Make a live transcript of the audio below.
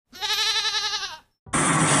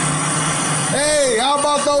how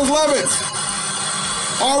about those lemons?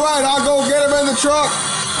 All right, I'll go get them in the truck.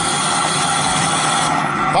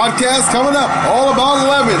 Podcast coming up, all about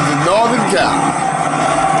lemons in Northern Cal.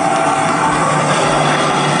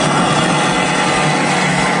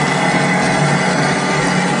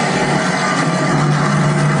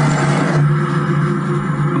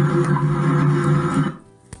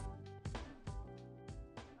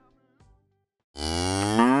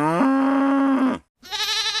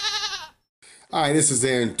 Hi, this is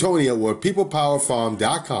Antonio with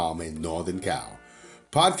PeoplePowerFarm.com in Northern Cal.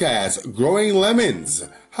 Podcast, Growing Lemons,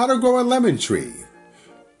 How to Grow a Lemon Tree.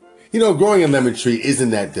 You know, growing a lemon tree isn't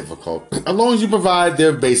that difficult, as long as you provide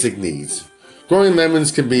their basic needs. Growing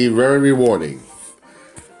lemons can be very rewarding.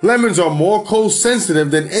 Lemons are more cold sensitive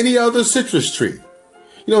than any other citrus tree.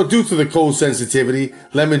 You know, due to the cold sensitivity,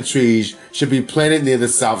 lemon trees should be planted near the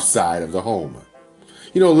south side of the home.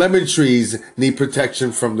 You know, lemon trees need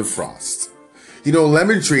protection from the frost. You know,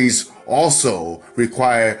 lemon trees also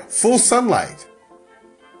require full sunlight.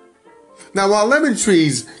 Now, while lemon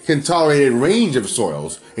trees can tolerate a range of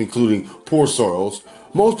soils, including poor soils,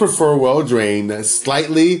 most prefer well-drained,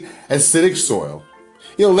 slightly acidic soil.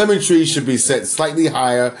 You know, lemon trees should be set slightly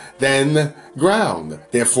higher than ground.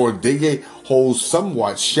 Therefore, dig a hole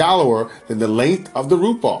somewhat shallower than the length of the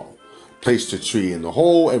root ball. Place the tree in the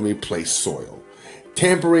hole and replace soil,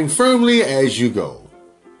 tampering firmly as you go.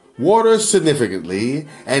 Water significantly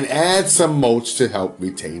and add some mulch to help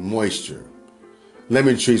retain moisture.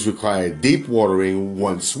 Lemon trees require deep watering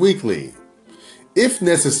once weekly. If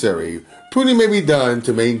necessary, pruning may be done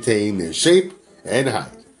to maintain their shape and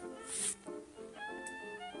height.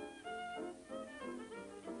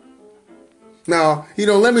 Now, you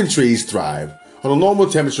know, lemon trees thrive on a normal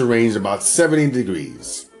temperature range of about 70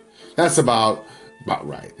 degrees. That's about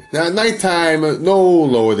right. Now, at nighttime, no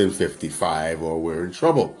lower than 55 or we're in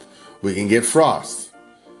trouble. We can get frost.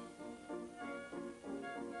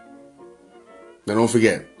 Now, don't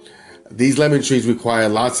forget, these lemon trees require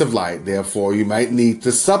lots of light. Therefore, you might need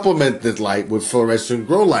to supplement this light with fluorescent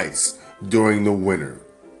grow lights during the winter.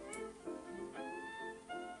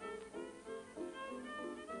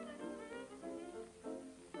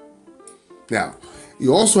 Now,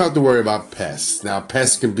 you also have to worry about pests. Now,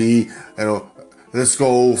 pests can be, let's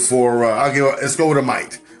go with a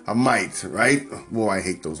mite. A mite, right? Well, I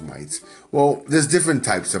hate those mites. Well, there's different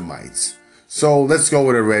types of mites. So let's go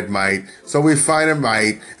with a red mite. So we find a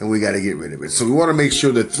mite and we got to get rid of it. So we want to make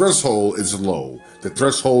sure the threshold is low. The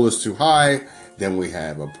threshold is too high, then we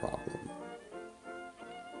have a problem.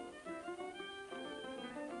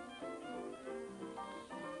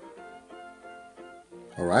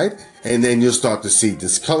 All right? And then you'll start to see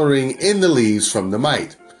discoloring in the leaves from the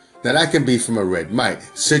mite. Now that can be from a red mite,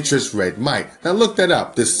 citrus red mite. Now look that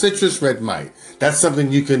up, the citrus red mite. That's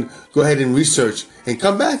something you can go ahead and research and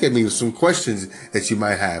come back at me with some questions that you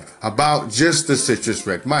might have about just the citrus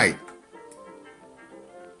red mite.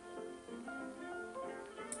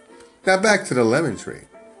 Now back to the lemon tree.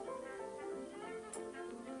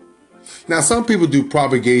 Now some people do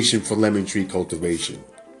propagation for lemon tree cultivation.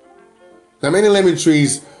 Now many lemon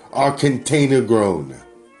trees are container grown.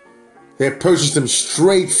 They purchase them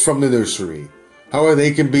straight from the nursery. However,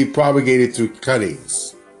 they can be propagated through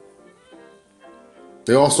cuttings.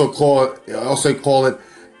 They also call it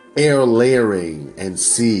air layering and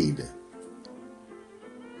seed.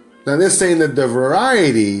 Now they're saying that the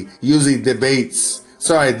variety usually dictates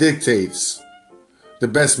the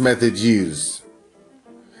best method used.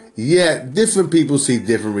 Yet, different people see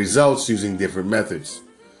different results using different methods.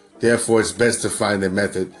 Therefore, it's best to find the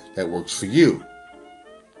method that works for you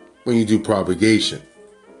when you do propagation.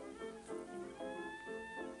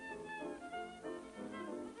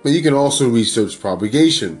 But you can also research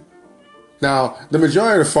propagation. Now, the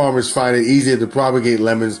majority of farmers find it easier to propagate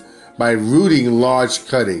lemons by rooting large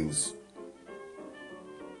cuttings.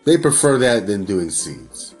 They prefer that than doing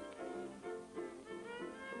seeds.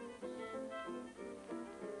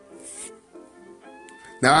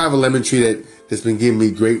 Now, I have a lemon tree that's been giving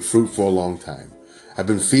me great fruit for a long time. I've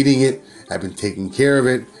been feeding it, I've been taking care of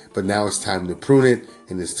it, but now it's time to prune it,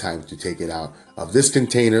 and it's time to take it out of this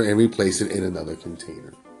container and replace it in another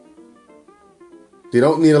container. They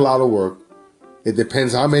don't need a lot of work. It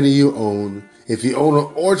depends how many you own. If you own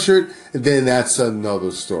an orchard, then that's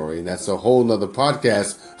another story, and that's a whole nother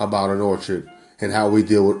podcast about an orchard and how we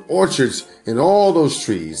deal with orchards and all those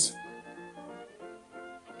trees.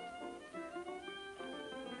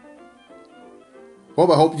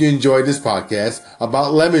 Well, I hope you enjoyed this podcast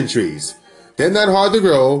about lemon trees. They're not hard to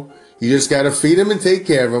grow. You just got to feed them and take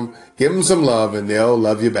care of them. Give them some love and they'll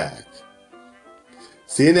love you back.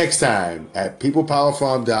 See you next time at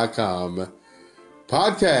PeoplePowerFarm.com.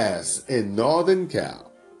 podcast in Northern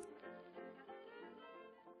Cal.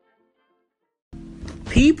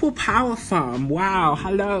 People Power Farm. Wow.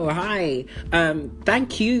 Hello. Hi.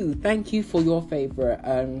 Thank you for your favorite.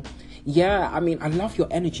 I mean, I love your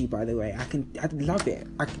energy, by the way. I love it.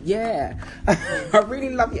 I really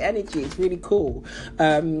love your energy. It's really cool.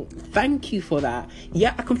 Thank you for that.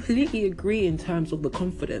 Yeah, I completely agree in terms of the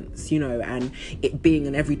confidence, and it being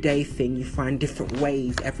an everyday thing. You find different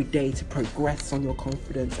ways every day to progress on your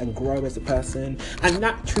confidence and grow as a person. And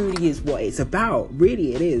that truly is what it's about.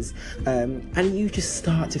 Really, it is. And you just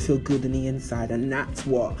start to feel good on the inside, and that's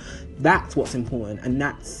what's important, and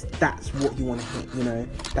that's what you want to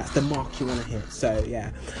hit. That's the mark you want to hit. So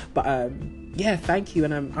thank you,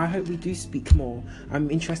 and I hope we do speak more. I'm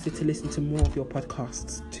interested to listen to more of your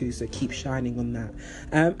podcasts too, so keep shining on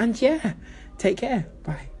that. Take care.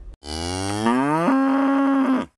 Bye.